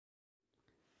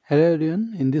Hello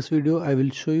everyone, in this video I will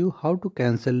show you how to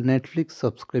cancel Netflix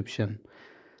subscription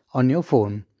on your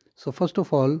phone. So first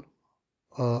of all,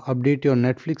 update your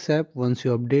Netflix app. Once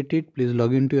you update it, please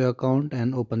log into your account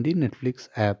and open the Netflix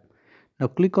app. Now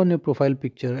click on your profile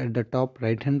picture at the top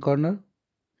right hand corner.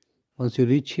 Once you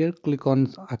reach here, click on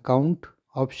account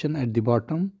option at the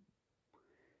bottom.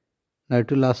 Now it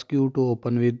will ask you to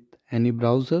open with any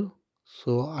browser.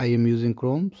 So I am using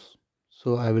Chrome,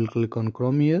 so I will click on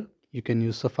Chrome here. You can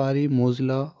use Safari,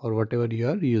 Mozilla or whatever you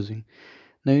are using.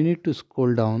 Now you need to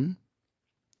scroll down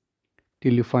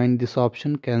till you find this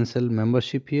option cancel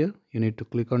membership here. You need to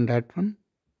click on that one.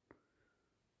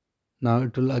 Now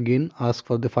it will again ask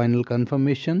for the final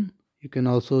confirmation. You can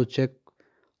also check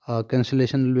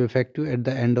cancellation will be effective at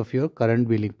the end of your current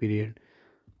billing period.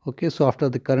 Okay, so after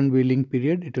the current billing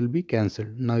period it will be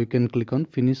cancelled. Now you can click on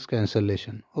finish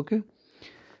cancellation. Okay,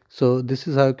 so this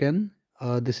is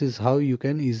how you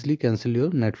can easily cancel your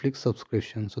Netflix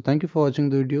subscription. So thank you for watching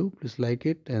the video. Please like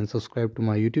it and subscribe to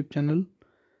my YouTube channel.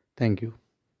 Thank you.